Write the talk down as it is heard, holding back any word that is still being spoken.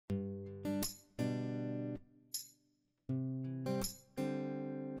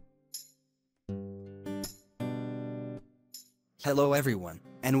Hello everyone,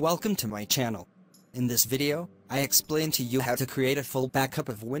 and welcome to my channel. In this video, I explain to you how to create a full backup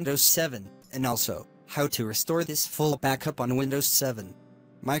of Windows 7, and also, how to restore this full backup on Windows 7.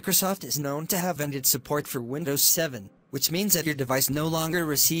 Microsoft is known to have ended support for Windows 7, which means that your device no longer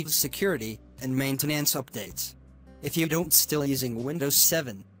receives security and maintenance updates. If you don't still using Windows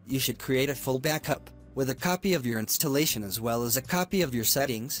 7, you should create a full backup, with a copy of your installation as well as a copy of your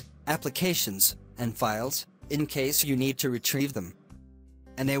settings, applications, and files, in case you need to retrieve them.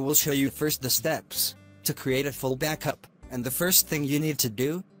 And I will show you first the steps to create a full backup, and the first thing you need to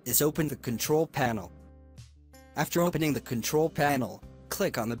do is open the control panel. After opening the control panel,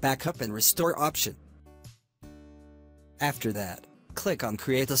 click on the backup and restore option. After that, click on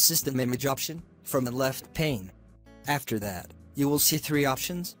create a system image option from the left pane. After that, you will see three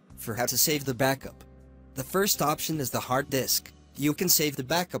options for how to save the backup. The first option is the hard disk. You can save the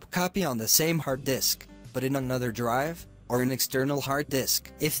backup copy on the same hard disk, but in another drive, or an external hard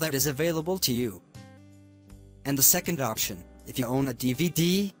disk, if that is available to you. And the second option, if you own a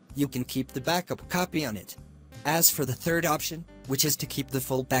DVD, you can keep the backup copy on it. As for the third option, which is to keep the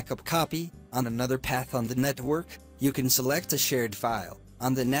full backup copy on another path on the network, you can select a shared file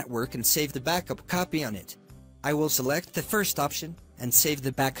on the network and save the backup copy on it. I will select the first option and save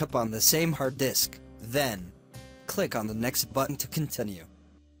the backup on the same hard disk, then click on the next button to continue.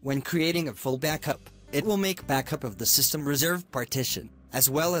 When creating a full backup, it will make backup of the system reserved partition, as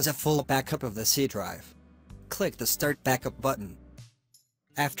well as a full backup of the C drive. Click the Start Backup button.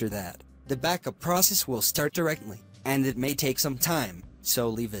 After that, the backup process will start directly, and it may take some time, so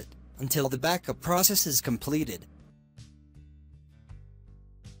leave it until the backup process is completed.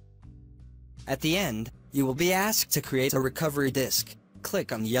 At the end, you will be asked to create a recovery disk.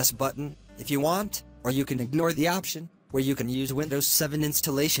 Click on Yes button if you want, or you can ignore the option where you can use Windows 7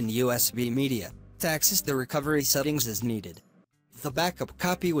 installation USB media to access the recovery settings as needed. The backup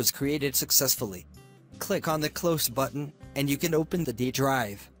copy was created successfully. Click on the Close button, and you can open the D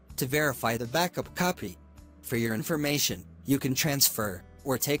drive to verify the backup copy. For your information, you can transfer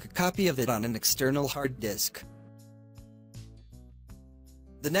or take a copy of it on an external hard disk.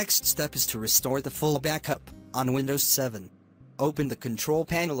 The next step is to restore the full backup on Windows 7. Open the control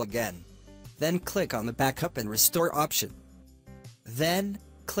panel again. Then click on the Backup and Restore option. Then,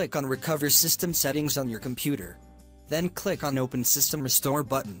 click on Recover System Settings on your computer. Then click on Open System Restore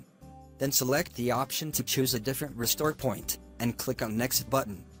button. Then select the option to choose a different restore point, and click on Next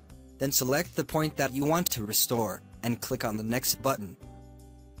button. Then select the point that you want to restore, and click on the Next button.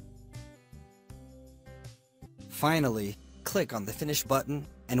 Finally, click on the Finish button,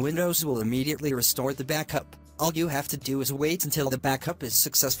 and Windows will immediately restore the backup. All you have to do is wait until the backup is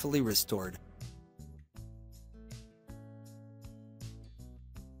successfully restored.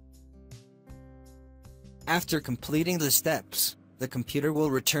 After completing the steps, the computer will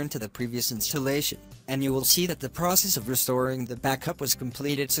return to the previous installation, and you will see that the process of restoring the backup was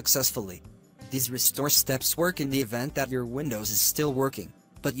completed successfully. These restore steps work in the event that your Windows is still working,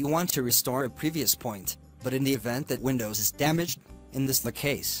 but you want to restore a previous point, but in the event that Windows is damaged, in this the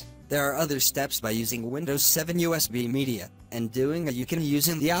case, there are other steps by using Windows 7 USB media, and doing it you can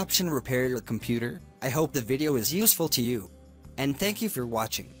using the option Repair Your Computer. I hope the video is useful to you, and thank you for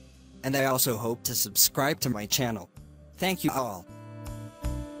watching. And I also hope to subscribe to my channel. Thank you all.